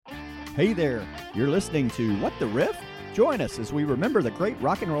Hey there, you're listening to What the Riff? Join us as we remember the great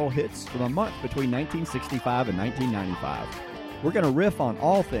rock and roll hits from a month between 1965 and 1995. We're going to riff on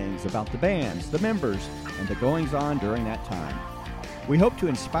all things about the bands, the members, and the goings-on during that time. We hope to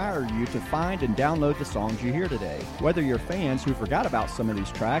inspire you to find and download the songs you hear today, whether you're fans who forgot about some of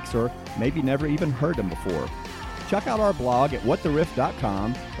these tracks or maybe never even heard them before. Check out our blog at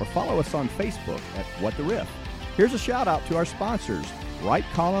whattheriff.com or follow us on Facebook at What the Riff. Here's a shout-out to our sponsors, Right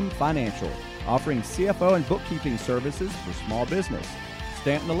Column Financial, offering CFO and bookkeeping services for small business.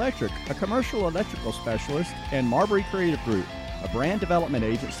 Stanton Electric, a commercial electrical specialist, and Marbury Creative Group, a brand development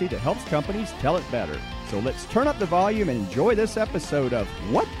agency that helps companies tell it better. So let's turn up the volume and enjoy this episode of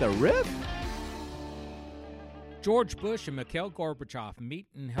What the Riff? George Bush and Mikhail Gorbachev meet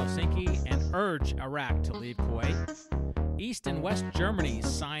in Helsinki and urge Iraq to leave Kuwait. East and West Germany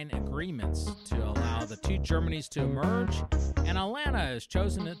sign agreements to allow the two Germanys to emerge, and Atlanta is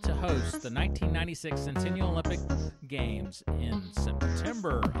chosen to host the 1996 Centennial Olympic Games in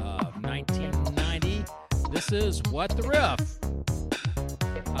September of 1990. This is What the Riff.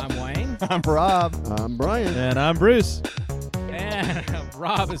 I'm Wayne. I'm Rob. I'm Brian. And I'm Bruce. And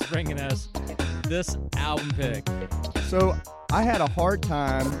Rob is bringing us this album pick. So I had a hard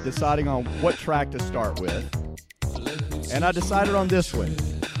time deciding on what track to start with, and I decided on this one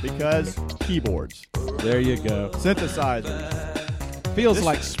because keyboards. There you go. Synthesizers. Feels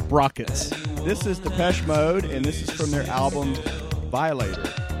like sprockets. This is Depeche Mode, and this is from their album Violator.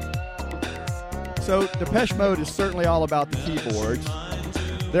 So Depeche Mode is certainly all about the keyboards.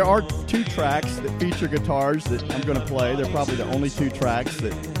 There are two tracks that feature guitars that I'm going to play. They're probably the only two tracks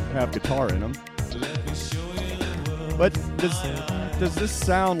that have guitar in them. But does this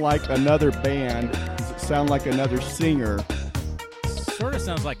sound like another band? Does it sound like another singer? Sort of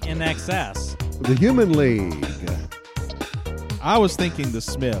sounds like NXS. The Human League. I was thinking the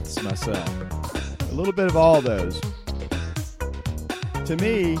Smiths myself. A little bit of all those. To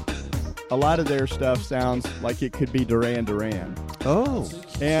me, a lot of their stuff sounds like it could be Duran Duran. Oh.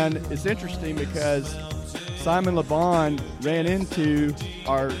 And it's interesting because Simon Le Bon ran into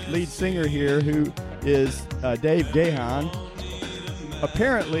our lead singer here, who is Dave Gahan.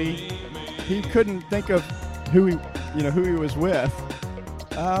 Apparently, he couldn't think of who he was with.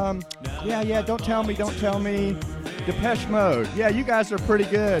 Don't tell me. Depeche Mode. Yeah, you guys are pretty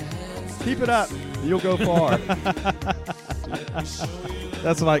good. Keep it up. You'll go far.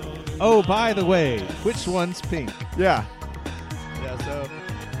 That's like, oh, by the way, which one's pink? Yeah, so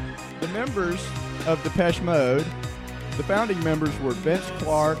the members of Depeche Mode, the founding members were Vince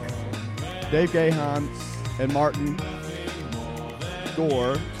Clarke, Dave Gahan, and Martin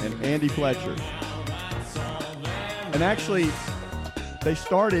Gore, and Andy Fletcher. And actually, they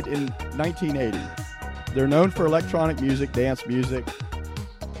started in 1980. They're known for electronic music, dance music.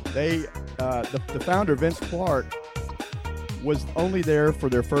 The founder, Vince Clarke, was only there for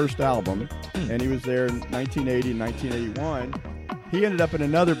their first album, and he was there in 1980 and 1981. He ended up in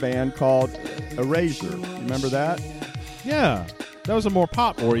another band called Erasure. You remember that? Yeah, that was a more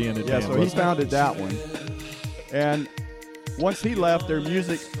pop-oriented band. Yeah, so he founded that one. And once he left, their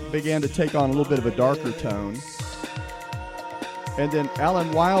music began to take on a little bit of a darker tone. And then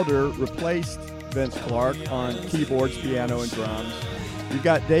Alan Wilder replaced Vince Clarke on keyboards, piano, and drums. You've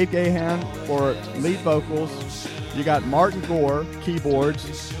got Dave Gahan for lead vocals. You got Martin Gore,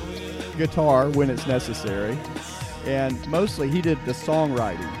 keyboards, guitar when it's necessary. And mostly he did the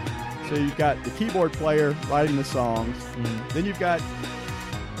songwriting. So you've got the keyboard player writing the songs. Mm-hmm. Then you've got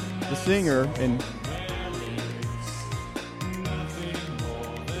the singer, and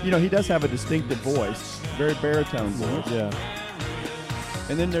he does have a distinctive voice, very baritone voice. Yeah.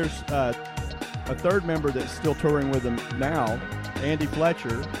 And then there's a third member that's still touring with him now, Andy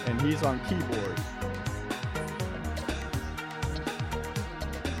Fletcher, and he's on keyboards.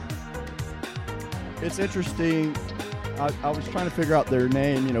 It's interesting. I was trying to figure out their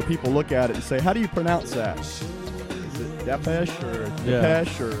name. People look at it and say, how do you pronounce that? Is it Depeche or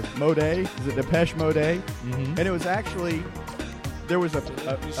Depeche or Mode? Is it Depeche Mode? Mm-hmm. And it was actually, there was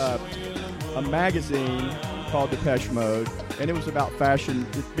a magazine called Depeche Mode, and it was about fashion.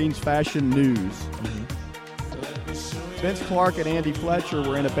 It means fashion news. Mm-hmm. Vince Clarke and Andy Fletcher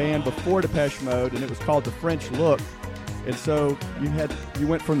were in a band before Depeche Mode, and it was called The French Look. And so you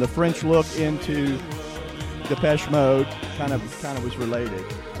went from The French Look into Depeche Mode, kind of was related.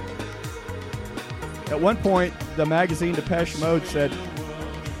 At one point, the magazine Depeche Mode said,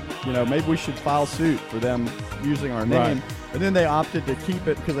 maybe we should file suit for them using our name. Right. And then they opted to keep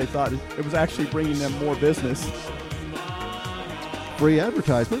it because they thought it was actually bringing them more business. Free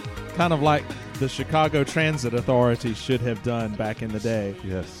advertisement. Kind of like the Chicago Transit Authority should have done back in the day.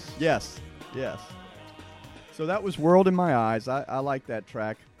 Yes. Yes. So that was World in My Eyes. I like that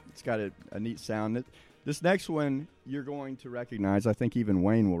track. It's got a neat sound. This next one you're going to recognize. I think even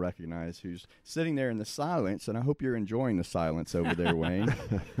Wayne will recognize, who's sitting there in the silence, and I hope you're enjoying the silence over there, Wayne.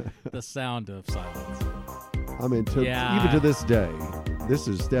 The sound of silence. I mean, even to this day, this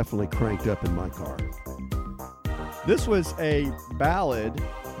is definitely cranked up in my car. This was a ballad.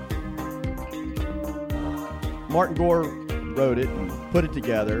 Martin Gore wrote it and put it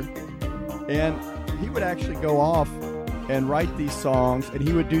together, and he would actually go off and write these songs, and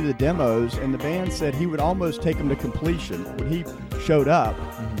he would do the demos, and the band said he would almost take them to completion. When he showed up,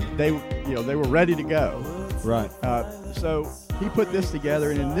 they were ready to go. Right. So he put this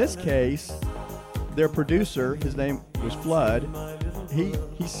together, and in this case, their producer, his name was Flood, he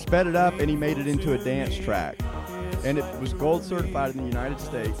sped it up and he made it into a dance track, and it was gold certified in the United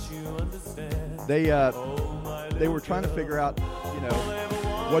States. They were trying to figure out,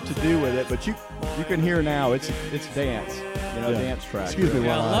 what to do with it, but you can hear now it's dance, dance track. Excuse me,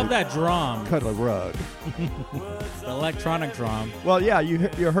 Yeah, while I love that drum, cut a rug. the electronic drum. Well, yeah, you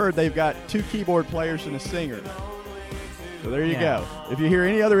heard they've got 2 keyboard players and a singer. So there you go. If you hear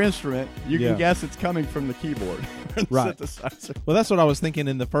any other instrument, you can guess it's coming from the keyboard. Right. Synthesizer. Well, that's what I was thinking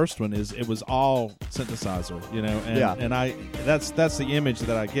in the first one. Is it was all synthesizer, and that's the image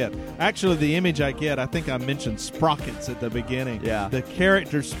that I get. Actually, the image I get, I think I mentioned Sprockets at the beginning. Yeah. The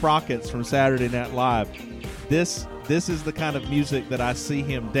character Sprockets from Saturday Night Live. This is the kind of music that I see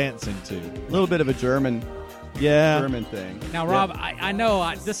him dancing to. A little bit of a German thing. Now, Rob, I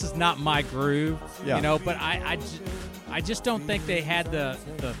know this is not my groove, Yeah. but I just don't think they had the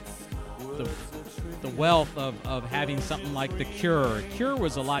wealth of having something like The Cure. Cure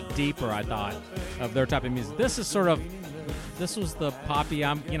was a lot deeper, I thought, of their type of music. This was the poppy.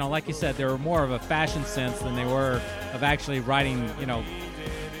 Like you said, they were more of a fashion sense than they were of actually writing,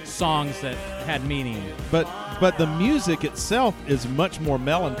 songs that had meaning. But the music itself is much more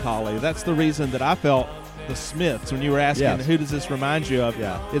melancholy. That's the reason that I felt the Smiths, when you were asking who does this remind you of,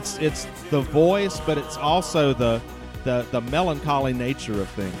 it's the voice, but it's also the melancholy nature of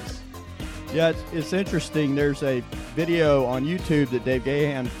things. Yeah, it's interesting. There's a video on YouTube that Dave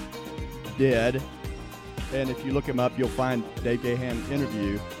Gahan did, and if you look him up, you'll find Dave Gahan's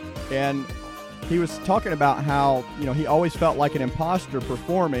interview. And he was talking about how, he always felt like an imposter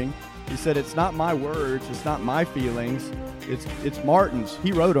performing. He said, it's not my words, it's not my feelings, it's Martin's.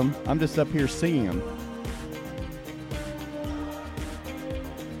 He wrote them. I'm just up here singing them.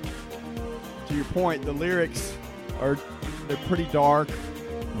 To your point, the lyrics they're pretty dark.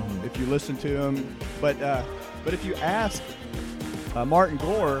 If you listen to him, but if you ask Martin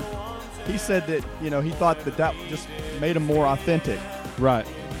Gore, he said that he thought that just made him more authentic. Right.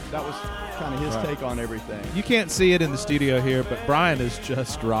 That was kind of his take on everything. You can't see it in the studio here, but Brian is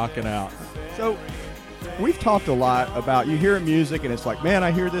just rocking out. So we've talked a lot about, you hear music and it's like, man,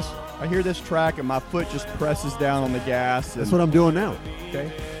 I hear this track and my foot just presses down on the gas. That's what I'm doing now.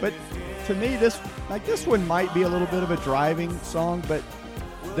 Okay, but to me, this one might be a little bit of a driving song, but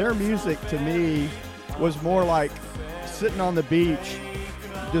their music to me was more like sitting on the beach,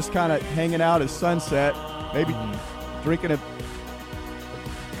 just kind of hanging out at sunset, maybe drinking a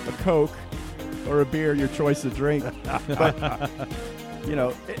Coke or a beer, your choice of drink. But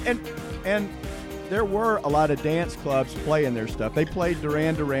and there were a lot of dance clubs playing their stuff. They played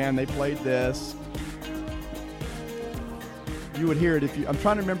Duran Duran. They played this. You would hear it if you. I'm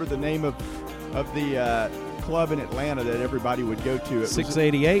trying to remember the name of the club in Atlanta that everybody would go to. It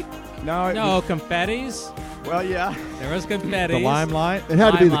 688. No, Confetti's. Well, yeah, there was Confetti's. The Limelight. It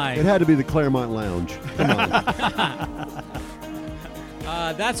had to be the Claremont Lounge. Come on.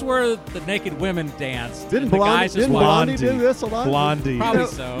 That's where the naked women danced. Didn't the guys as well. Blondie do this a lot? Blondie. Probably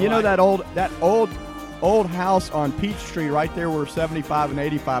so. That old house on Peachtree right there where 75 and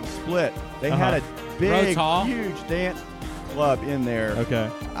 85 split. They had a big, huge dance club in there. Okay.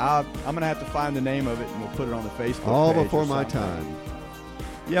 I'm going to have to find the name of it, and we'll put it on the Facebook All page before my time.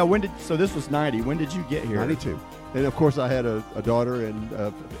 Yeah, so this was 90. When did you get here? 92. And, of course, I had a daughter and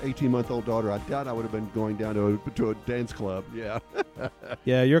an 18-month-old daughter. I doubt I would have been going down to a dance club. Yeah.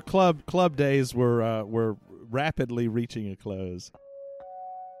 Yeah, your club days were rapidly reaching a close.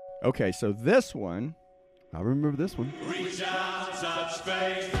 Okay, so this one. I remember this one. Reach out, touch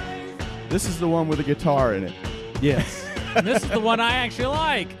faith. This is the one with the guitar in it. Yes. And this is the one I actually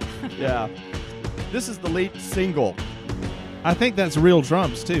like. Yeah. This is the lead single. I think that's real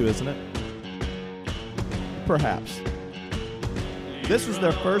drums, too, isn't it? Perhaps. This was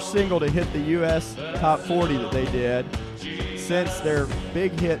their first single to hit the U.S. Top 40 that they did. since their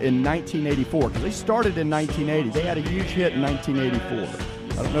big hit in 1984, because they started in 1980. They had a huge hit in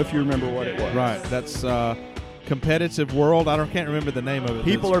 1984. I don't know if you remember what it was. Right. That's Competitive World. Can't remember the name of it.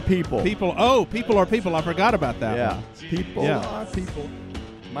 People Are People. People Are People. I forgot about that one. People Are People.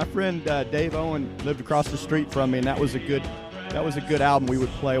 My friend Dave Owen lived across the street from me, and that was a good album we would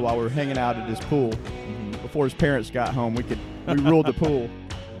play while we were hanging out at his pool. Before his parents got home, we ruled the pool.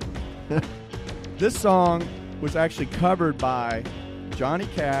 This song was actually covered by Johnny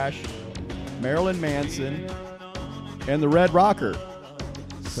Cash, Marilyn Manson, and the Red Rocker.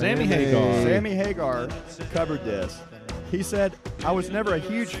 Sammy Hagar. Sammy Hagar covered this. He said, I was never a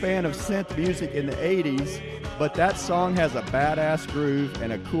huge fan of synth music in the 80s, but that song has a badass groove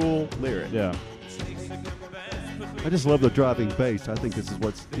and a cool lyric. Yeah. I just love the driving bass. I think this is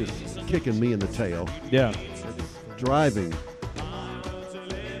what's just kicking me in the tail. Yeah. It's driving.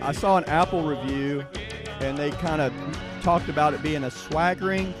 I saw an Apple review, and they kind of talked about it being a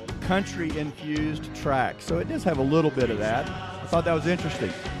swaggering, country-infused track. So it does have a little bit of that. I thought that was interesting.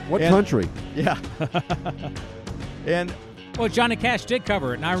 What country? Yeah. And well, Johnny Cash did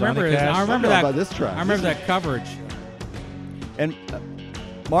cover it, and I remember that. About this track. I remember that coverage. And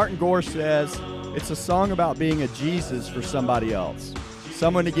Martin Gore says it's a song about being a Jesus for somebody else,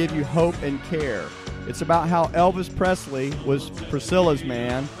 someone to give you hope and care. It's about how Elvis Presley was Priscilla's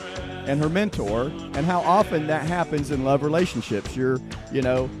man and her mentor, and how often that happens in love relationships. You're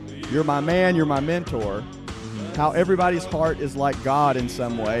my man, you're my mentor. How everybody's heart is like God in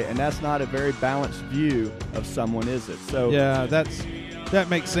some way, and that's not a very balanced view of someone, is it? So yeah, that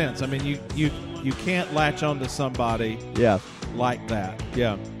makes sense. I mean, you can't latch onto somebody like that.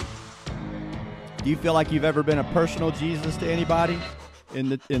 Yeah. Do you feel like you've ever been a personal Jesus to anybody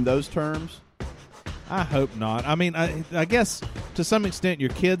in those terms? I hope not. I mean, I guess to some extent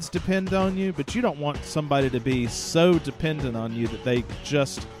your kids depend on you, but you don't want somebody to be so dependent on you that they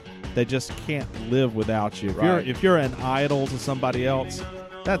just can't live without you. If you're an idol to somebody else,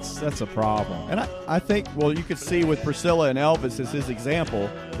 that's a problem. And I think, well, you could see with Priscilla and Elvis as his example.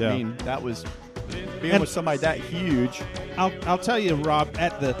 Yeah. I mean, that was being with somebody that huge. I'll tell you, Rob,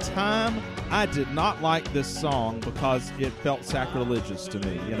 at the time, I did not like this song because it felt sacrilegious to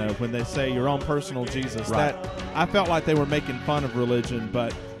me. You know, when they say your own personal Jesus, that I felt like they were making fun of religion,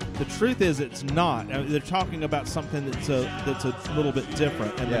 but the truth is it's not. I mean, they're talking about something that's a little bit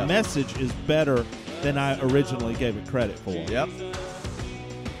different, and the message is better than I originally gave it credit for. Yep.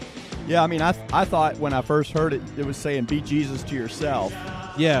 Yeah, I mean, I thought when I first heard it, it was saying "Be Jesus to yourself."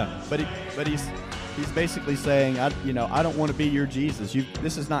 Yeah, but he's basically saying, I don't want to be your Jesus.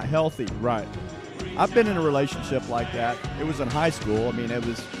 This is not healthy. Right. I've been in a relationship like that. It was in high school. I mean, it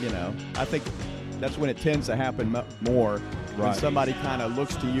was, I think that's when it tends to happen more. When somebody kind of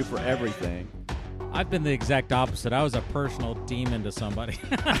looks to you for everything. I've been the exact opposite. I was a personal demon to somebody.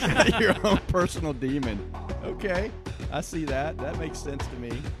 Your own personal demon. Okay. I see that. That makes sense to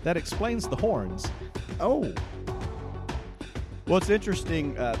me. That explains the horns. Oh. Well, it's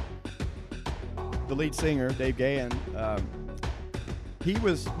interesting. The lead singer, Dave Gahan,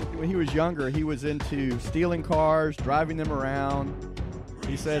 when he was younger, he was into stealing cars, driving them around.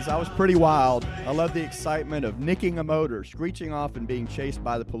 He says, I was pretty wild. I love the excitement of nicking a motor, screeching off, and being chased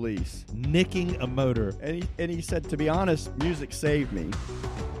by the police. Nicking a motor. And he said, to be honest, music saved me.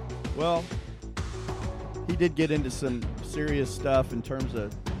 Well, he did get into some serious stuff in terms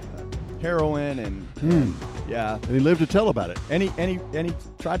of heroin and yeah. And he lived to tell about it. And he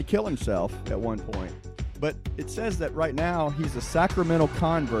tried to kill himself at one point. But it says that right now he's a sacramental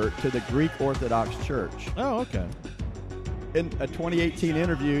convert to the Greek Orthodox Church. Oh, okay. In a 2018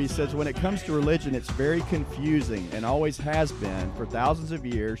 interview, he says, when it comes to religion, it's very confusing and always has been for thousands of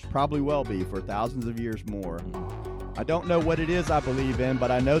years, probably will be for thousands of years more. I don't know what it is I believe in,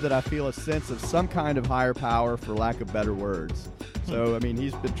 but I know that I feel a sense of some kind of higher power, for lack of better words. So, I mean,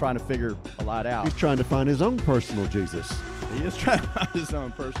 he's been trying to figure a lot out. He's trying to find his own personal Jesus. He is trying to find his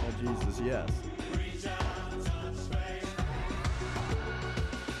own personal Jesus, yes.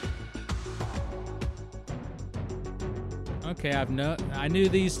 Okay, I knew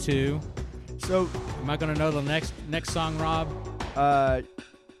these two. So, am I going to know the next song, Rob?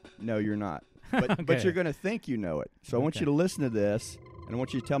 No, you're not. But, okay. But you're going to think you know it. So I want you to listen to this, and I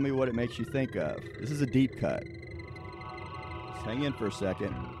want you to tell me what it makes you think of. This is a deep cut. Just hang in for a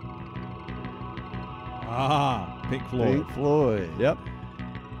second. Pink Floyd. Pink Floyd. Yep.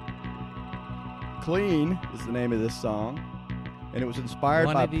 Clean is the name of this song, and it was inspired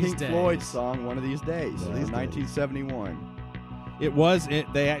by Pink Floyd's song "One of These Days" in 1971. It was.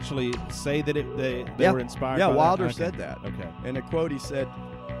 They actually say that they were inspired. Yeah, by Wilder that? said that. Okay. In a quote, he said,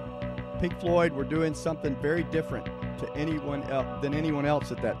 "Pink Floyd were doing something very different to anyone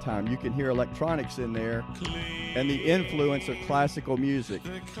else at that time. You can hear electronics in there and the influence of classical music.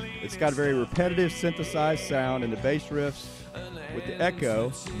 It's got a very repetitive synthesized sound, and the bass riffs with the echo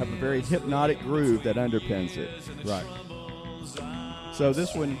have a very hypnotic groove that underpins it. Right. So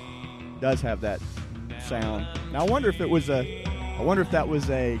this one does have that sound. Now I wonder if that was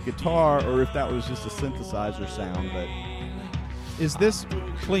a guitar or if that was just a synthesizer sound. But is this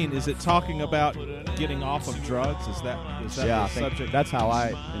clean? Is it talking about getting off of drugs? Is that yeah, the subject? That's how I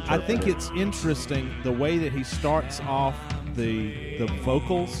interpret I think it. it's interesting the way that he starts off the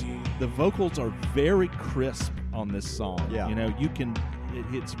vocals. The vocals are very crisp on this song. Yeah. You know,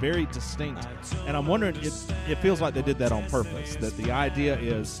 it's very distinct. And I'm wondering, it feels like they did that on purpose, that the idea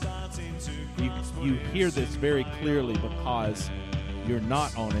is you hear this very clearly because you're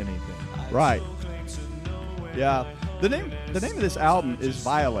not on anything. Right. Yeah. The name of this album is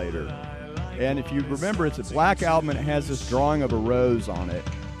Violator. And if you remember, it's a black album and it has this drawing of a rose on it.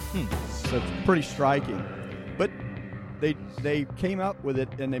 So it's pretty striking. But they came up with it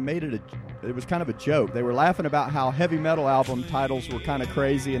and they made it it was kind of a joke. They were laughing about how heavy metal album titles were kind of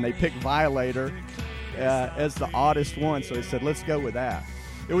crazy, and they picked Violator as the oddest one, so they said, let's go with that.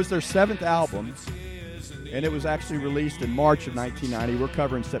 It was their 7th album, and it was actually released in March of 1990. We're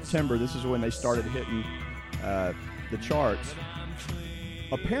covering September. This is when they started hitting the charts.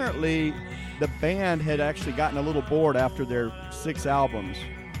 Apparently, the band had actually gotten a little bored after their 6 albums,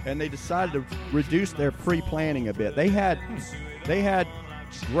 and they decided to reduce their pre-planning a bit. They had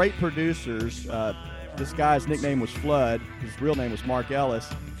great producers. This guy's nickname was Flood. His real name was Mark Ellis,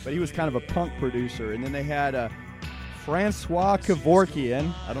 but he was kind of a punk producer. And then they had Francois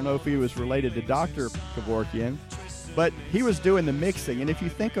Kevorkian. I don't know if he was related to Dr. Kevorkian, but he was doing the mixing. And if you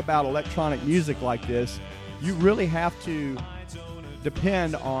think about electronic music like this, you really have to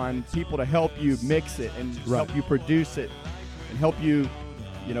depend on people to help you mix it and help you produce it and help you,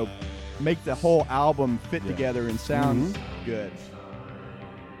 make the whole album fit together and sound good.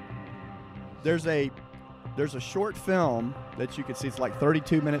 There's a short film that you can see. It's like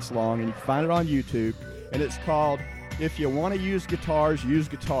 32 minutes long, and you can find it on YouTube, and it's called If You Want to Use Guitars, Use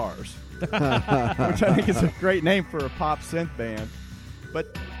Guitars, which I think is a great name for a pop synth band.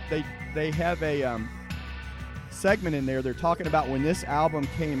 But they have a segment in there. They're talking about when this album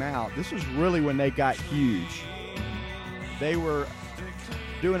came out. This was really when they got huge. They were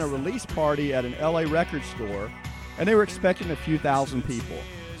doing a release party at an LA record store, and they were expecting a few thousand people.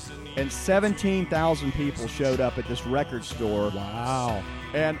 And 17,000 people showed up at this record store. Wow.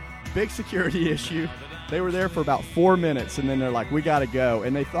 And big security issue. They were there for about 4 minutes, and then they're like, we got to go.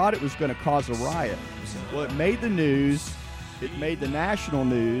 And they thought it was going to cause a riot. Well, it made the news. It made the national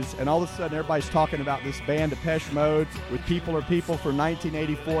news. And all of a sudden, everybody's talking about this band Depeche Mode with People Are People from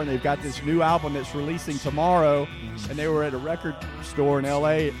 1984, and they've got this new album that's releasing tomorrow. And they were at a record store in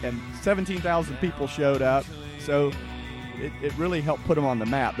L.A., and 17,000 people showed up. So it really helped put them on the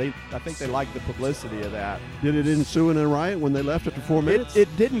map. I think they liked the publicity of that. Did it ensue in a riot when they left after 4 minutes?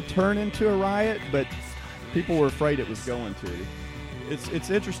 It didn't turn into a riot, but people were afraid it was going to. It's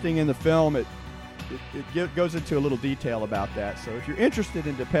interesting in the film. It goes into a little detail about that. So if you're interested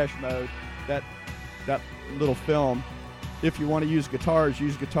in Depeche Mode, that little film, If You Want to Use Guitars,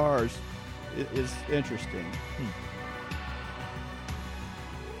 Use Guitars, is interesting.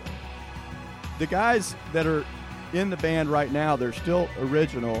 The guys that are in the band right now, they're still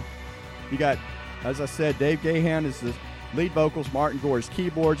original. You got, as I said, Dave Gahan is the lead vocals, Martin Gore's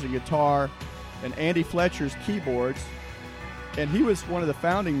keyboards and guitar, and Andy Fletcher's keyboards. And he was one of the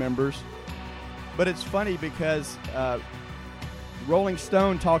founding members. But it's funny because Rolling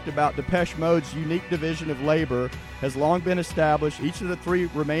Stone talked about Depeche Mode's unique division of labor has long been established. Each of the 3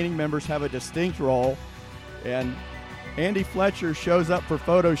 remaining members have a distinct role. And Andy Fletcher shows up for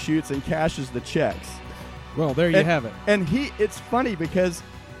photo shoots and cashes the checks. Well, there you have it. And it's funny because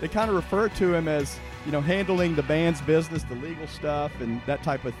they kind of refer to him as, handling the band's business, the legal stuff and that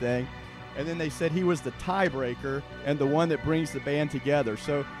type of thing. And then they said he was the tiebreaker and the one that brings the band together.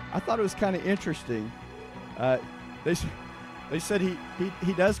 So I thought it was kind of interesting. They said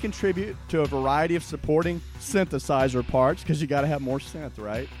he does contribute to a variety of supporting synthesizer parts because you got to have more synth,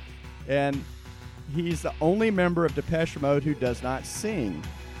 right? And he's the only member of Depeche Mode who does not sing.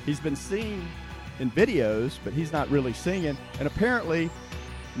 He's been seen in videos, but he's not really singing. And apparently,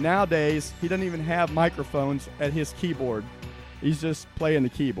 nowadays, he doesn't even have microphones at his keyboard. He's just playing the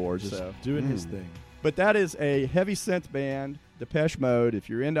keyboard. Just doing his thing. But that is a heavy synth band, Depeche Mode. If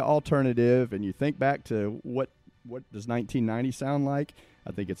you're into alternative and you think back to what does 1990 sound like,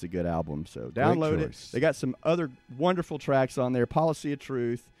 I think it's a good album. So download it. They got some other wonderful tracks on there, Policy of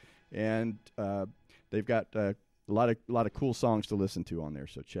Truth, and they've got A lot of cool songs to listen to on there,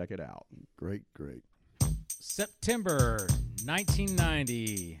 so check it out. Great. September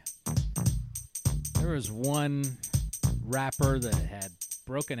 1990. There was one rapper that had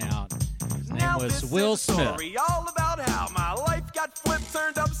broken out. His name was Will Smith. You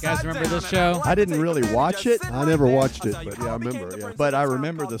guys remember this show? I didn't really watch it. I never watched it, but yeah, I remember. Yeah. But I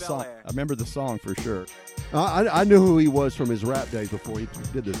remember the song. I remember the song for sure. I knew who he was from his rap days before he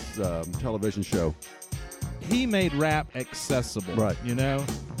did this television show. He made rap accessible. Right. You know?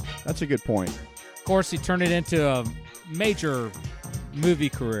 That's a good point. Of course, he turned it into a major movie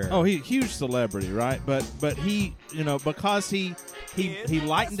career. Oh, he huge celebrity, right? But he, because he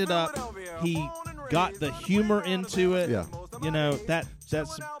lightened it up, he got the humor into it. Yeah.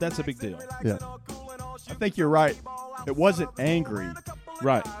 That's a big deal. Yeah. I think you're right. It wasn't angry.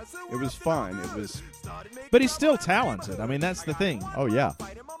 Right. It was fun. It was. But he's still talented. I mean, that's the thing. Oh yeah.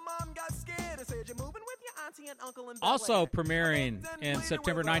 Also premiering in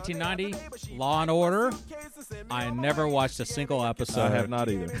September 1990, Law and Order. I never watched a single episode. I have not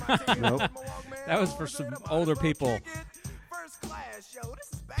either. Nope. That was for some older people.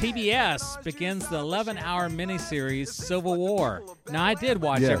 PBS begins the 11-hour miniseries Civil War. Now, I did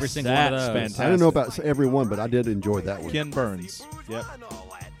watch every single one of those. That's fantastic. I don't know about every one, but I did enjoy that one. Ken Burns. Yep.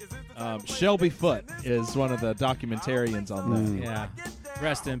 Shelby Foote is one of the documentarians on that. Yeah.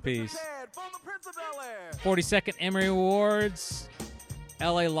 Rest in peace. 42nd Emmy Awards.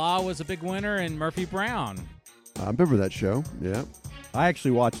 L.A. Law was a big winner, and Murphy Brown. I remember that show. Yeah. I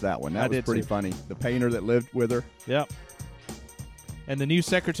actually watched that one. That was did pretty too. funny. The painter that lived with her. Yep. And the new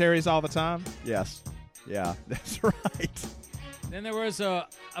secretaries all the time. Yes. Yeah, that's right. Then there was a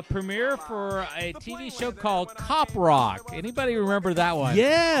premiere for a TV show called Cop Rock. Anybody remember that one?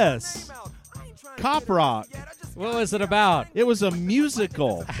 Yes. Cop Rock. What was it about? It was a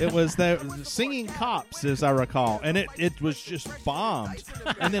musical. It was the singing cops, as I recall, and it was just bombed.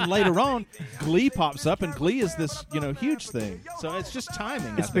 And then later on, Glee pops up, and Glee is this huge thing. So it's just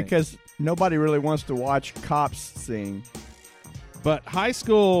timing. It's I think. because nobody really wants to watch cops sing. But high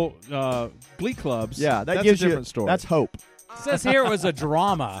school Glee clubs. Yeah, that's gives a different story. That's hope. It says here it was a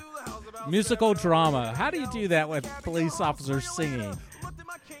drama, musical drama. How do you do that with police officers singing?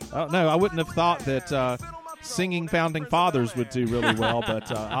 I don't know. I wouldn't have thought that singing Founding Fathers would do really well,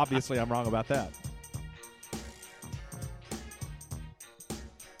 but obviously I'm wrong about that.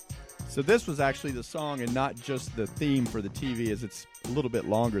 So this was actually the song and not just the theme for the TV, as it's a little bit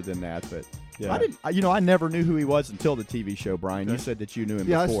longer than that. But Yeah. I never knew who he was until the TV show, Brian. You said that you knew him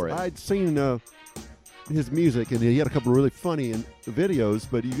before it. I'd seen his music, and he had a couple of really funny videos,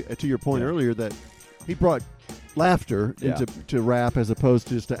 but to your point earlier that he brought laughter into rap as opposed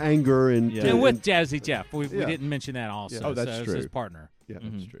to just to anger and And with Jazzy Jeff. We didn't mention that also. Yeah. Oh, that's so true. His partner. Yeah,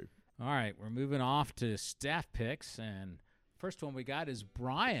 That's true. All right, we're moving off to staff picks, and first one we got is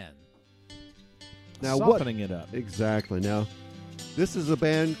Brian. Now Softening it up. Exactly. Now, this is a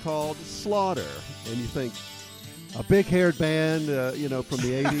band called Slaughter, and you think a big-haired band, from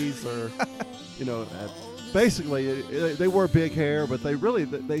the 80s, or basically they were big hair, but they really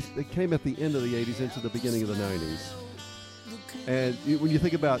they came at the end of the 80s into the beginning of the 90s. And when you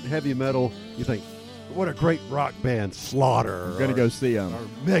think about heavy metal, you think, what a great rock band, Slaughter. I'm gonna go see him. Or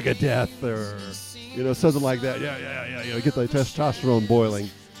Megadeth, or something like that. Yeah. Get the testosterone boiling.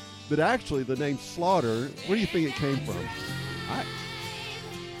 But actually, the name Slaughter, where do you think it came from?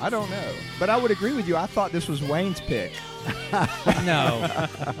 I don't know, but I would agree with you. I thought this was Wayne's pick. No.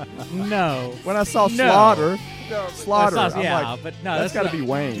 When I saw Slaughter, That's I'm like, but no, that's got to be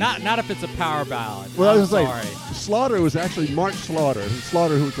Wayne. Not if it's a power ballad. Well, I I'm was sorry. like, Slaughter was actually Mark Slaughter.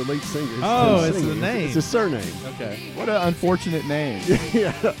 Slaughter, who was the lead singer. Oh, it's singing. the name. It's his surname. Okay. What an unfortunate name.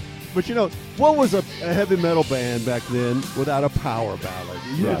 Yeah. But what was a heavy metal band back then without a power ballad?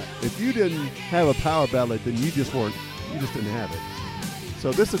 If you didn't have a power ballad, then you just didn't have it.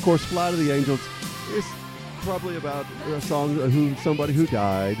 So this, of course, Fly to the Angels, is probably about a song somebody who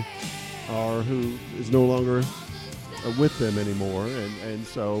died or who is no longer with them anymore. And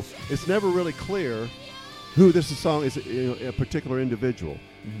so it's never really clear who this song is, a particular individual.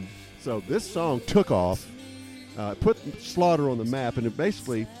 Mm-hmm. So this song took off, put Slaughter on the map, and it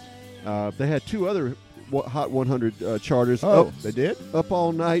basically they had two other Hot 100 charters. They did? Up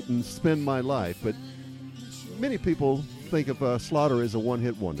All Night and Spend My Life. But many people think of Slaughter as a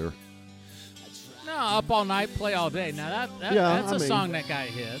one-hit wonder. No, Up All Night, Play All Day. Now that's a song that got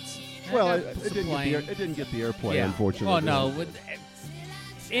hits. It didn't get the airplay, unfortunately. Well, no. With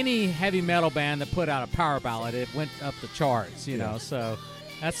any heavy metal band that put out a power ballad, it went up the charts, you know. So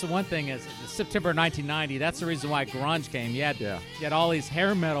that's the one thing is September 1990, that's the reason why grunge came. You had all these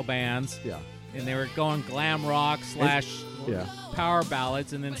hair metal bands and they were going glam rock / yeah. power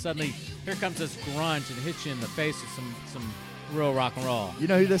ballads, and then suddenly here comes this grunge and hits you in the face with some real rock and roll. You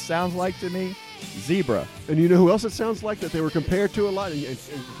know who this sounds like to me? Zebra. And you know who else it sounds like that they were compared to a lot and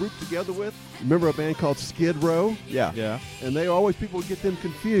grouped together with? Remember a band called Skid Row? Yeah. Yeah. And people would get them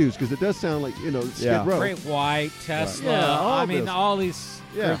confused because it does sound like, Skid Yeah. Row. Great White, Tesla. Yeah, all this. all these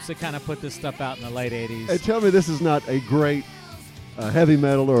Yeah. groups that kind of put this stuff out in the late 80s. And tell me this is not a great heavy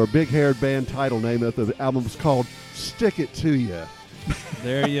metal or a big-haired band title name if the album's called Stick It To Ya.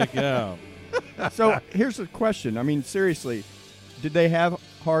 There you go. So here's the question. I mean, seriously, did they have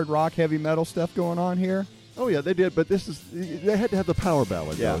hard rock, heavy metal stuff going on here? Oh, yeah, they did, but they had to have the power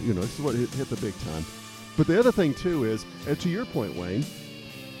ballad, Yeah. though. This is what hit the big time. But the other thing, too, is, and to your point, Wayne,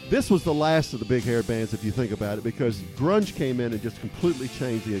 this was the last of the big-haired bands, if you think about it, because grunge came in and just completely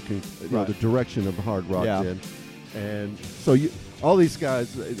changed the direction of hard rock then. And so all these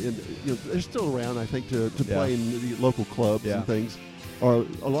guys, they're still around, I think, to play in the local clubs and things, or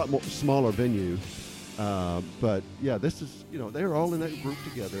a lot more smaller venue. But yeah, this is they're all in that group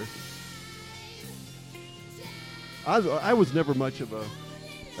together. I was never much of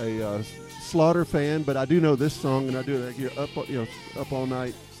a Slaughter fan, but I do know this song, and I do up all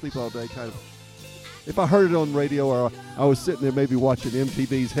night, sleep all day kind of. If I heard it on radio, or I was sitting there maybe watching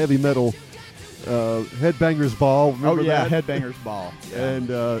MTV's heavy metal Headbangers Ball. Remember that? Headbangers Ball. And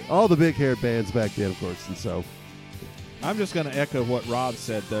all the big haired bands back then, of course, and so. I'm just going to echo what Rob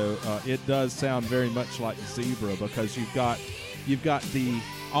said, though. It does sound very much like Zebra because you've got the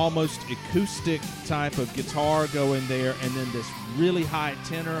almost acoustic type of guitar going there, and then this really high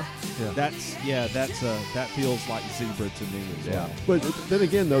tenor. Yeah. That feels like Zebra to me as well. But then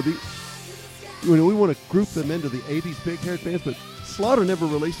again, though, we want to group them into the '80s big haired bands, but Slaughter never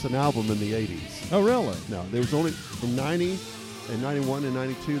released an album in the '80s. Oh, really? No, there was only from '90 and '91 and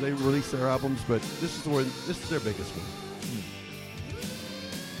 '92 they released their albums, but this is their biggest one.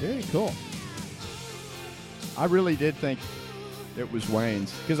 Very cool. I really did think it was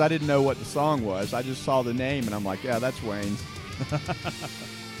Wayne's because I didn't know what the song was. I just saw the name and I'm like, yeah, that's Wayne's.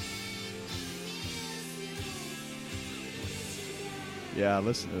 Yeah,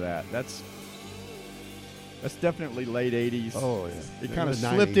 listen to that. That's definitely late 80s. Oh, yeah. It kind of The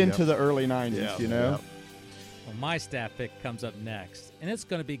 90s, slipped into yep. the early 90s, Yeah, you know? yep. Well, my staff pick comes up next, and it's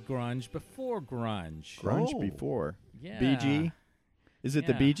going to be grunge before grunge. Grunge Oh. before. Yeah. BG? Is it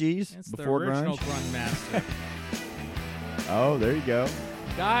the Yeah. Bee Gees It's before the original grunge? grunge master. Oh, there you go.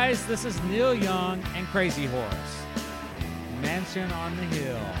 Guys, this is Neil Young and Crazy Horse. Mansion on the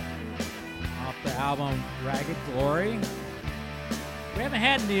Hill. Off the album Ragged Glory. We haven't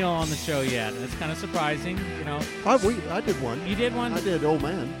had Neil on the show yet. That's kind of surprising, I did one. You did one? I did Old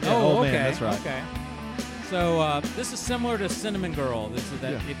Man. Yeah, Oh, Old okay. Man, that's right. Okay. So this is similar to Cinnamon Girl. This is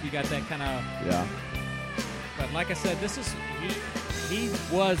that Yeah. if you got that kind of. Yeah. But like I said, this is he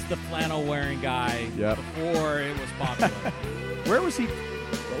was the flannel wearing guy Yep. before it was popular. Where was he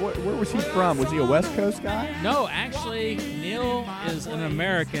from? Was he a West Coast guy? No, actually, Neil is an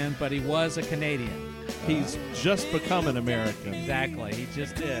American, but he was a Canadian. He's just become an American. Exactly, he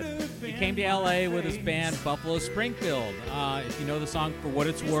just did. He came to L.A. with his band Buffalo Springfield. If you know the song For What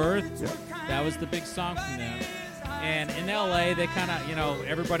It's Worth, that was the big song from them. And in L.A., they kind of,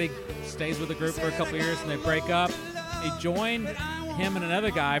 everybody stays with the group for a couple years and they break up. He joined him and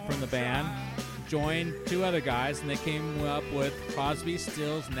another guy from the band, joined two other guys, and they came up with Crosby,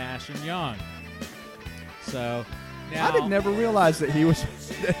 Stills, Nash, and Young. So now I did never realize that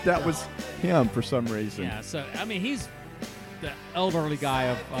that was him for some reason. Yeah, so I mean, he's the elderly guy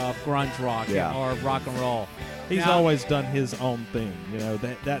of grunge rock or rock and roll. He's Now- always done his own thing.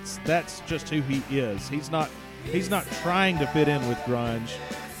 That's just who he is. He's not trying to fit in with grunge.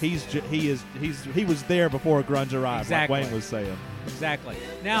 He was there before grunge arrived, Exactly. like Wayne was saying. Exactly.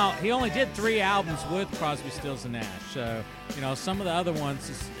 Now, he only did 3 albums with Crosby, Stills, and Nash. So, some of the other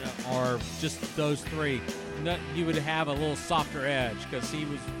ones are just those 3. You would have a little softer edge because he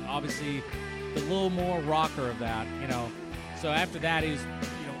was obviously the little more rocker of that, So after that, he's,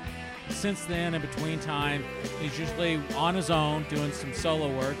 since then, in between time, he's usually on his own doing some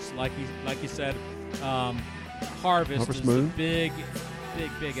solo works. Like you said, Harvest is Moon. the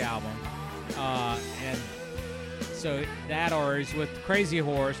big album. And so that, or he's with Crazy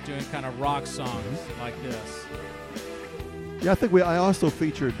Horse doing kind of rock songs like this. Yeah, I think I also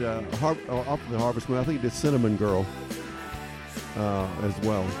featured off of the Harvest Moon. I think he did Cinnamon Girl as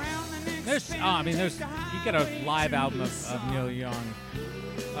well. There's you get a live album of Neil Young.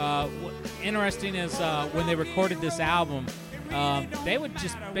 Interesting is when they recorded this album, they would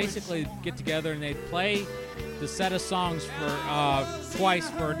just basically get together and they'd play the set of songs for twice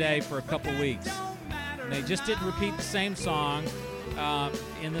per day for a couple weeks. And they just didn't repeat the same song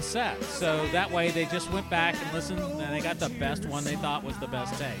in the set. So that way they just went back and listened, and they got the best one they thought was the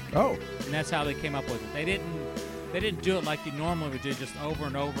best take. Oh. And that's how they came up with it. They didn't do it like you normally would do, just over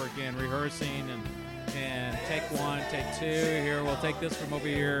and over again, rehearsing and take one, take two. Here, we'll take this from over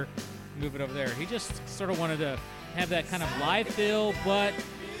here, move it over there. He just sort of wanted to have that kind of live feel, but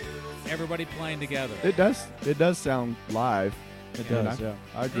everybody playing together. It does sound live. It does, yeah.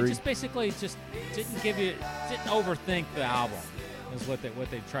 I It agree. just basically just didn't overthink the album, is what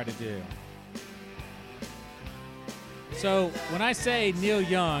they try to do. So when I say Neil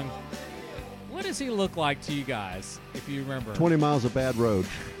Young, what does he look like to you guys, if you remember? 20 miles of bad road.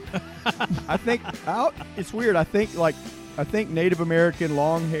 I think it's weird. I think Native American,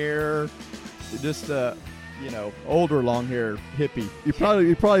 long hair, just older long hair hippie. You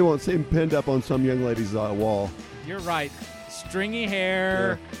probably won't see him pinned up on some young lady's wall. You're right. Stringy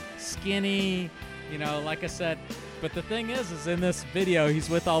hair, skinny, like I said. But the thing is in this video, he's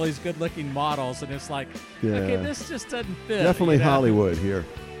with all these good-looking models, and it's like, okay, this just doesn't fit. Definitely Hollywood here.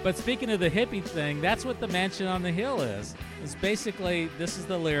 But speaking of the hippie thing, that's what the Mansion on the Hill is. It's basically, this is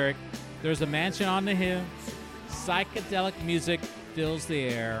the lyric, there's a mansion on the hill, psychedelic music fills the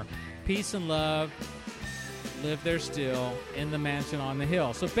air, peace and love live there still in the mansion on the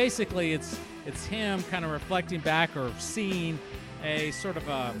hill. So basically it's him kind of reflecting back or seeing a sort of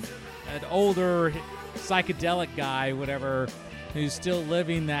an older psychedelic guy, whatever, who's still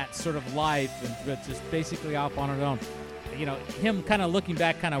living that sort of life, but just basically off on his own. Him kind of looking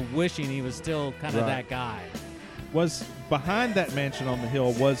back, kind of wishing he was still kind of that guy. Was behind that mansion on the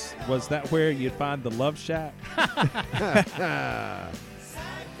hill, was that where you'd find the Love Shack?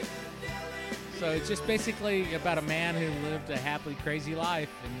 So it's just basically about a man who lived a happily crazy life,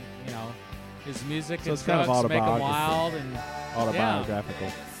 and his music So and it's kind of drugs make him autobiographical. wild and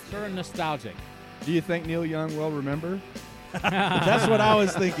Autobiographical. sort of nostalgic. Do you think Neil Young will remember? That's what I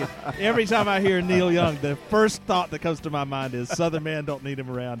was thinking. Every time I hear Neil Young, the first thought that comes to my mind is Southern Man don't need him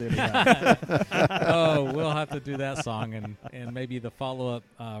around anyhow. Oh, we'll have to do that song and maybe the follow-up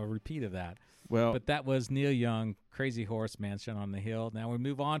repeat of that. Well, But that was Neil Young, Crazy Horse Mansion on the Hill. Now we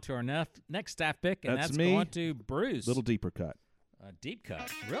move on to our next staff pick, and that's me. going to Bruce. little deeper cut. A deep cut,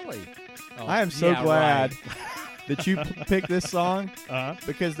 really? Oh, I am so yeah, glad right. that you picked this song Uh-huh.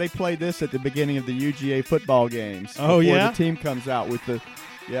 because they played this at the beginning of the UGA football games. Oh, before yeah? the team comes out with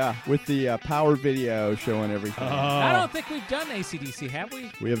the power video showing everything. I don't think we've done AC/DC, have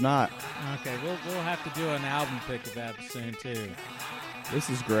we? We have not. Okay, we'll have to do an album pick of that soon too. This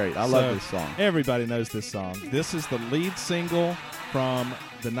is great. I So, love this song. Everybody knows this song. This is the lead single from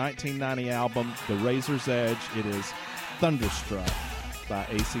the 1990 album, The Razor's Edge. It is Thunderstruck by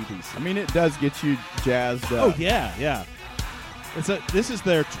AC/DC. I mean, it does get you jazzed up. Oh, yeah. This is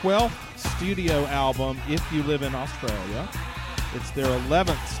their 12th studio album if you live in Australia. It's their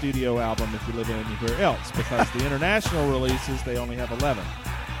 11th studio album if you live anywhere else, because the international releases, they only have 11.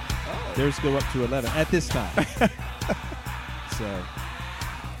 Theirs go up to 11 at this time.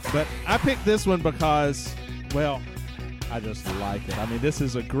 But I picked this one because, well, I just like it. I mean, this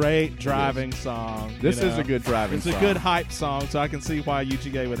is a great driving song. This is a good driving It's song. a good hype song, so I can see why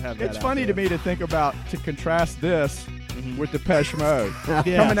UGA would have that. It's out funny to there. me to think about, to contrast this with Depeche Mode Yes.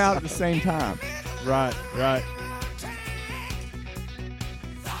 coming out at the same time. Right.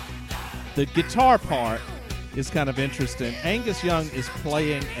 The guitar part is kind of interesting. Angus Young is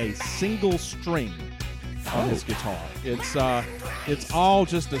playing a single string on his guitar. It's all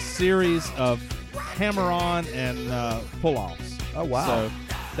just a series of hammer-on and pull-offs. Oh, wow. So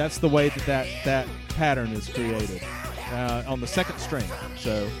that's the way that pattern is created on the second string.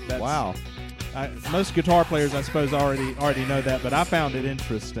 So that's, Wow. Most guitar players, I suppose, already know that, but I found it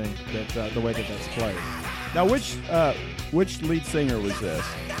interesting that the way that's played. Now, which lead singer was this?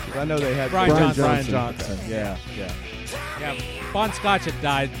 'Cause I know they had Brian Johnson. Brian Johnson. Yeah. Yeah, Bon Scott had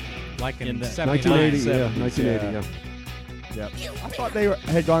died like in In the 79. 1980, yeah. 70s, 1980, yeah. yeah. I thought they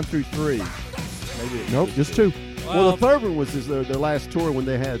had gone through three. Nope, just two. Well, Well- the third one was their last tour when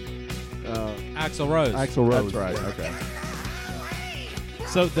they had Axl Rose. Axl Rose. That's right. Okay.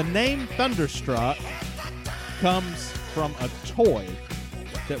 So the name Thunderstruck comes from a toy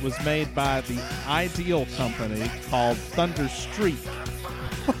that was made by the Ideal Company called Thunder Street.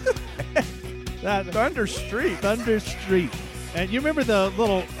 Thunder Street. Thunder Street. And you remember the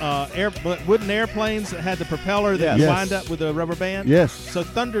little wooden airplanes that had the propeller that you Yes. wind up with a rubber band? Yes. So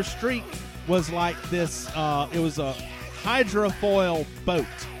Thunder Street was like this. It was a hydrofoil boat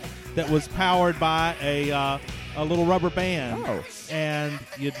that was powered by a a little rubber band, Oh. and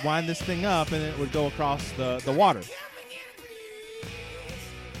you'd wind this thing up, and it would go across the water.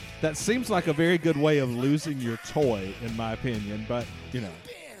 That seems like a very good way of losing your toy, in my opinion, but, you know.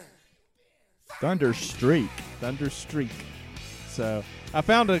 Thunder Streak. Thunder Streak. So I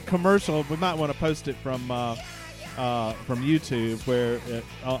found a commercial. We might want to post it from YouTube where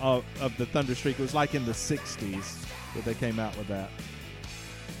of the Thunder Streak. It was like in the 60s that they came out with that.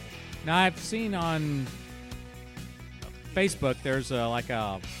 Now, I've seen on Facebook there's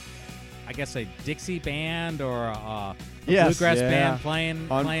I guess a Dixie band or a bluegrass band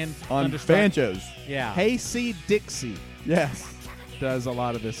playing on Thunderstruck. banjos. Yeah. Hayseed Dixie Yes. does a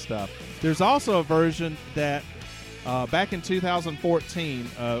lot of this stuff. There's also a version that back in 2014,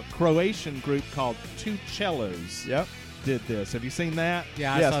 a Croatian group called Two Cellos Yep. did this. Have you seen that?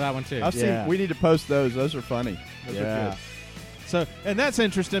 Yeah, I Yes. saw that one too. I've Yeah. seen. We need to post those. Those are funny. Those are good. So, and that's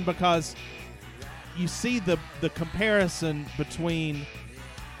interesting because you see the comparison between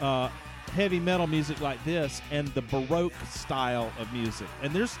heavy metal music like this and the Baroque style of music,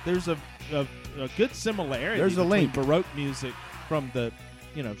 and there's a good similarity. There's a between link. Baroque music from the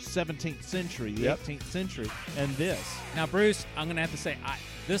 17th century, the Yep. 18th century, and this. Now, Bruce, I'm going to have to say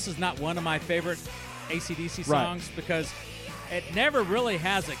this is not one of my favorite AC/DC Right. songs because it never really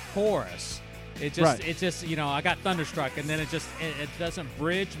has a chorus. It just, Right. it just, I got Thunderstruck, and then it doesn't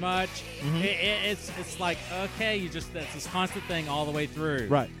bridge much. Mm-hmm. It's like, okay, that's this constant thing all the way through.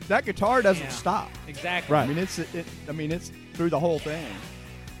 Right. That guitar doesn't Yeah. stop. Exactly. Right. I mean, it's through the whole thing.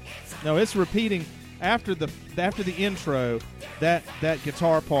 No, it's repeating after the intro. That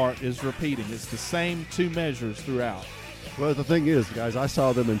guitar part is repeating. It's the same two measures throughout. Well, the thing is, guys, I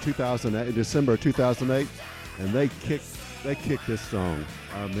saw them in December of 2008, and they kicked this song.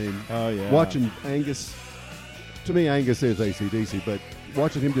 I mean, Oh, yeah. watching Angus, to me, Angus is AC/DC, but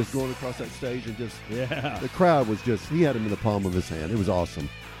watching him just going across that stage and just, Yeah. the crowd was just, he had him in the palm of his hand. It was awesome.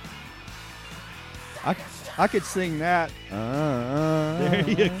 I could sing that. There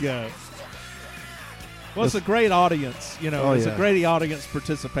you go. Well, it's a great audience. Oh, It's yeah. a great audience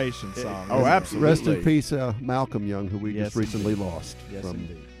participation song. Oh, absolutely. Rest in peace, Malcolm Young, who we Yes, just recently indeed. lost. Yes, from,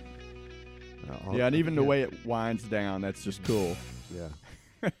 indeed. Yeah, and even the way it winds down, that's just cool.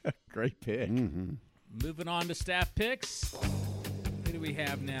 Yeah. Great pick. Mm-hmm. Moving on to staff picks. Who do we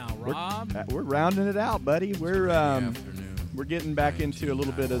have now, Rob? We're rounding it out, buddy. We're getting back into a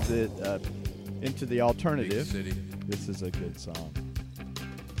little bit of into the alternative. This is a good song.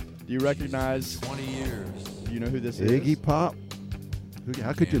 Do you recognize? 20 years. Do you know who this is? Iggy Pop.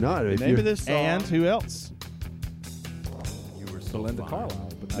 How could you not? The If name you- of this song. And who else? You were so Belinda fine. Carlisle.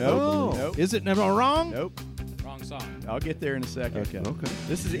 But No. Nope. Is it never wrong? Nope. Wrong song. I'll get there in a second. Okay. Okay.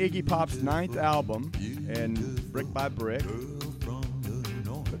 This is Iggy Pop's 9th album, and Brick by Brick.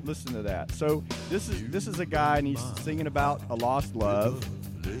 But listen to that. So this is a guy, and he's singing about a lost love,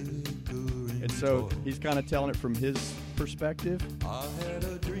 and so he's kind of telling it from his perspective.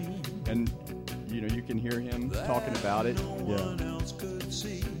 And you can hear him talking about it. Yeah.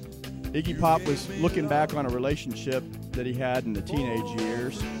 Iggy Pop was looking back on a relationship that he had in the teenage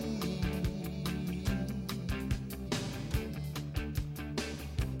years.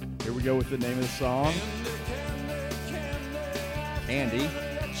 Here we go with the name of the song. Andy,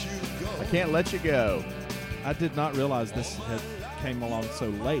 I Can't Let You Go. I did not realize this came along so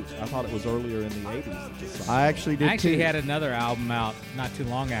late. I thought it was earlier in the 80s. That this song. I actually did I actually too. had another album out not too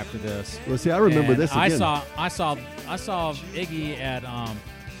long after this. Well, see, I remember And this again. I saw Iggy at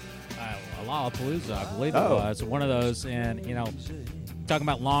Lollapalooza, I believe it Oh. was one of those, and talking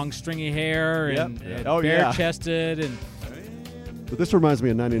about long stringy hair and, Yep. and Oh, yeah. bare chested, and But this reminds me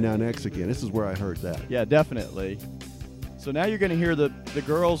of 99X again. This is where I heard that. Yeah, definitely. So now you're going to hear the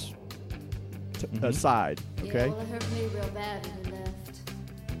girls' side, okay? Yeah, well, it hurt me real bad when he left.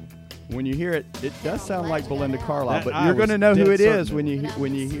 When you hear it, it does sound like Belinda Carlisle, That but I you're going to was know who dead it is certain.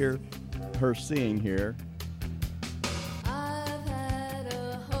 when you hear her sing here. I've had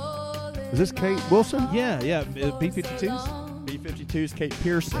a hole Is this in Kate my Wilson? Yeah, B-52s? B-52's Kate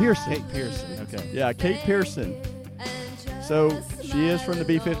Pearson. Kate Pearson. Okay. Yeah, Kate Pearson. So she is from the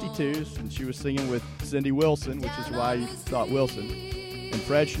B-52s, and she was singing with Cindy Wilson, which is why you thought Wilson, and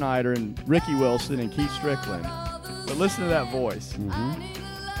Fred Schneider and Ricky Wilson and Keith Strickland. But listen to that voice. Now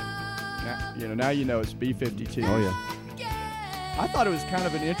you know it's B-52. Oh, yeah. I thought it was kind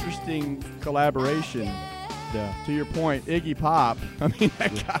of an interesting collaboration. Yeah. To your point, Iggy Pop. I mean,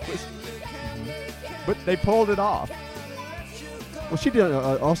 that guy was. But they pulled it off. Well, she did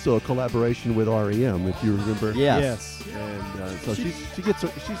also a collaboration with REM, if you remember. Yes. And so she's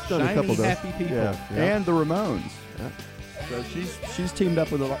done Shiny, a couple of those. happy people. Yeah. And the Ramones. Yeah. So she's teamed up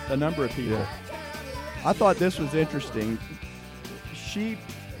with a number of people. Yeah. I thought this was interesting. She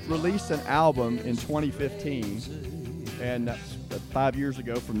released an album in 2015, and that's 5 years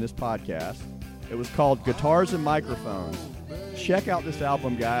ago from this podcast. It was called Guitars and Microphones. Check out this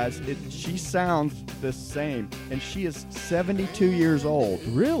album, guys. She sounds the same, and she is 72 years old.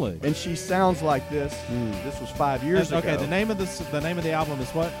 Really? And she sounds like this. This was 5 years ago. Okay, the name of the album is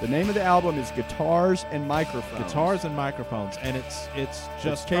what? The name of the album is Guitars and Microphones. Guitars and Microphones, and it's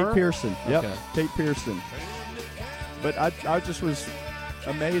just Kate her? Pearson. Yep, Okay. Kate Pearson. But I just was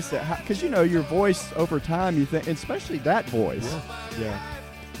amazed at how, because your voice over time, you think, especially that voice. Yeah.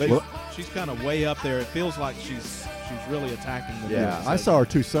 But She's kind of way up there. It feels like she's really attacking the Yeah, notes. I saw her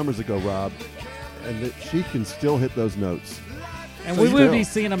 2 summers ago, Rob, and that she can still hit those notes. And So we you would know. be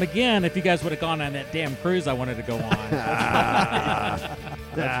seeing them again if you guys would have gone on that damn cruise I wanted to go on.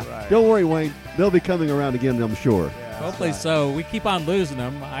 that's right. Don't worry, Wayne. They'll be coming around again, I'm sure. Hopefully so. We keep on losing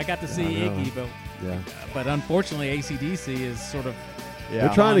them. I got to see I know. Iggy, Yeah. but unfortunately AC/DC is sort of Yeah.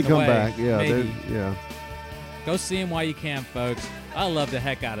 They're trying on to the come way, back. Yeah. maybe. Yeah. Go see them while you can, folks. I love the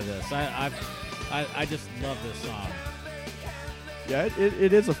heck out of this. I just love this song. Yeah,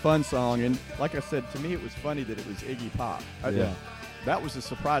 it is a fun song, and like I said, to me it was funny that it was Iggy Pop. That was a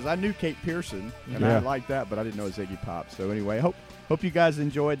surprise. I knew Kate Pearson, and I Yeah. liked that, but I didn't know it was Iggy Pop. So anyway, hope you guys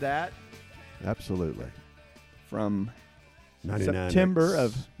enjoyed that Absolutely. from 99X. September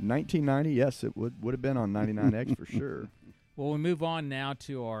of 1990. Yes, it would have been on 99X for sure. Well, we move on now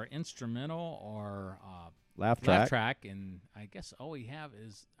to our instrumental or Laugh laugh track. track, and I guess all we have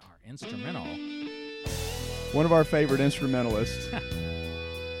is our instrumental. One of our favorite instrumentalists.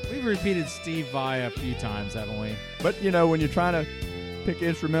 We've repeated Steve Vai a few times, haven't we? But when you're trying to pick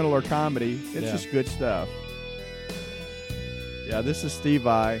instrumental or comedy, it's Yeah. just good stuff. Yeah, this is Steve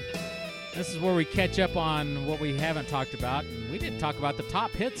Vai. This is where we catch up on what we haven't talked about. And we didn't talk about the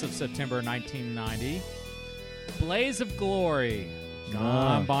top hits of September 1990. Blaze of Glory,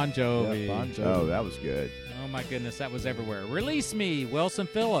 John Bon Jovi. Yeah, Bon Jovi. Oh, that was good. Oh my goodness, that was everywhere. Release Me, Wilson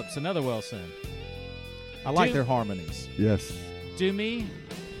Phillips, another Wilson. I like Do- their harmonies. Yes. Do Me,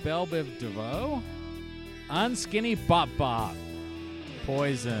 Belle Biv DeVoe, Unskinny Bop Bop,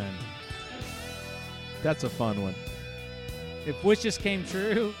 Poison. That's a fun one. If Wishes Came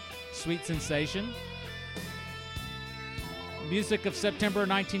True, Sweet Sensation. Music of September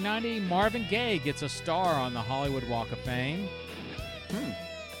 1990, Marvin Gaye gets a star on the Hollywood Walk of Fame.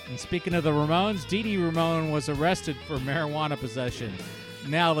 And speaking of the Ramones, Dee Dee Ramone was arrested for marijuana possession.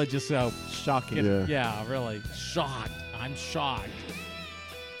 Now they just so Shocking. Yeah. really shocked. I'm shocked.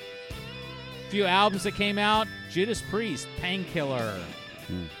 Few albums that came out: Judas Priest, Painkiller.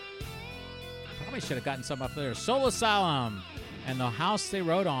 Probably should have gotten some up there. Soul Asylum and The House They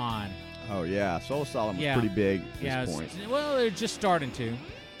Wrote On. Oh, yeah. Soul Asylum was Yeah. pretty big at Yeah, this point. well, they're just starting to.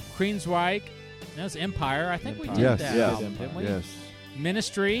 Queensryche, that's Empire. I think we did Yes. that Yes. album, didn't we? Yes.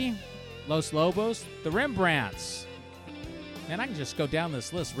 Ministry, Los Lobos, The Rembrandts. Man, I can just go down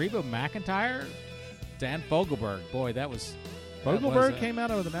this list. Reba McEntire, Dan Fogelberg. Boy, that was... Fogelberg came out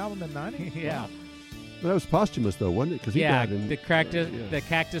with an album in 90? Yeah. But that was posthumous, though, wasn't it? Because he Yeah, died in. the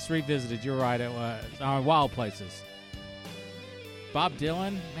Cactus Revisited. You're right. It was on Wild Places. Bob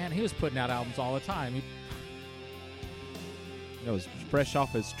Dylan, man, he was putting out albums all the time. That was fresh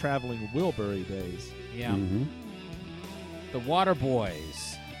off his traveling Wilbury days. Yeah. Mhm. The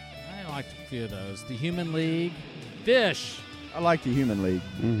Waterboys. I liked a few of those. The Human League. Fish. I like the Human League.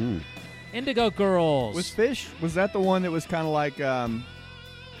 Mhm. Indigo Girls. Was Fish, was that the one that was kind of like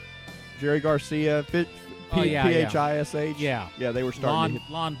Jerry Garcia? Oh, yeah, Phish? Yeah. Yeah, they were starting to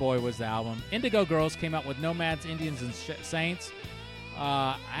hit. Lawn Boy was the album. Indigo Girls came out with Nomads, Indians, and Saints.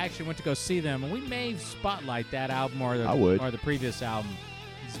 I actually went to go see them, and we may spotlight that album or I would. the previous album.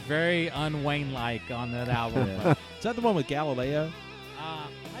 It's very un-Wayne-like on that album. Yeah. Is that the one with Galileo?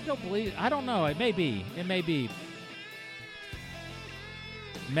 I don't know. It may be.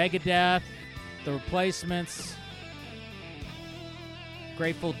 Megadeth, The Replacements,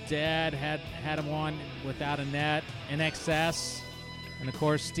 Grateful Dead had them on Without a Net, NXS, and of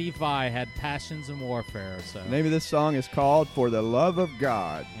course Steve Vai had Passions and Warfare. So The name of this song is called For the Love of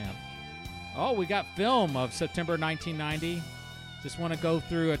God. yeah. Oh, we got film of September 1990. Just want to go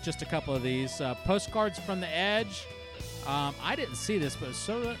through just a couple of these. Postcards from the Edge. I didn't see this, but it's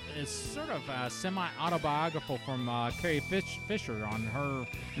sort of semi-autobiographical from Carrie Fisher on her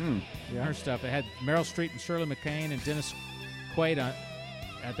her stuff. It had Meryl Streep and Shirley MacLaine and Dennis Quaid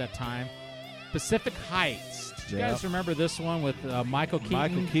at that time. Pacific Heights. Did you guys remember this one with Michael Keaton?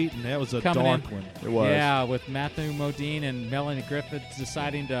 Michael Keaton. That was a coming dark in. one. It was. Yeah, with Matthew Modine and Melanie Griffith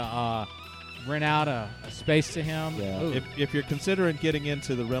deciding to rent out a space to him. Yeah. Ooh. If you're considering getting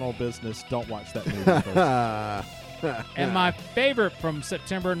into the rental business, don't watch that movie first. And my favorite from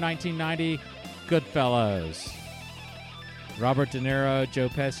September 1990, Goodfellas. Robert De Niro, Joe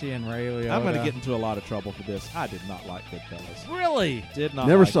Pesci, and Ray Liotta. I'm going to get into a lot of trouble for this. I did not like Goodfellas. Really? Did not.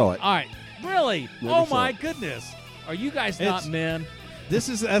 Never like saw it. All right. Really? Never Oh saw my it. goodness. Are you guys not It's- men? That's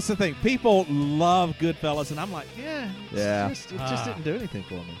the thing. People love Goodfellas, and I'm like, yeah, it just Ah. didn't do anything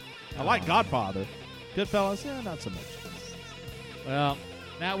for me. I like Godfather. Goodfellas, yeah, not so much. Well,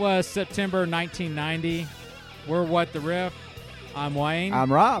 that was September 1990. We're What the Riff. I'm Wayne.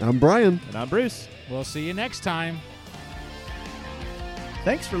 I'm Rob. I'm Brian. And I'm Bruce. We'll see you next time.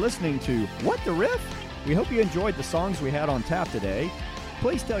 Thanks for listening to What the Riff? We hope you enjoyed the songs we had on tap today.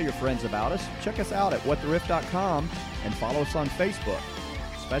 Please tell your friends about us. Check us out at whattheriff.com and follow us on Facebook.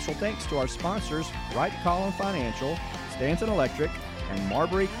 Special thanks to our sponsors, Wright Collin Financial, Stanton Electric, and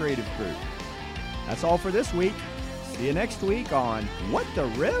Marbury Creative Group. That's all for this week. See you next week on What the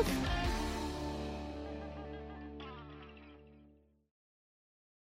Riff?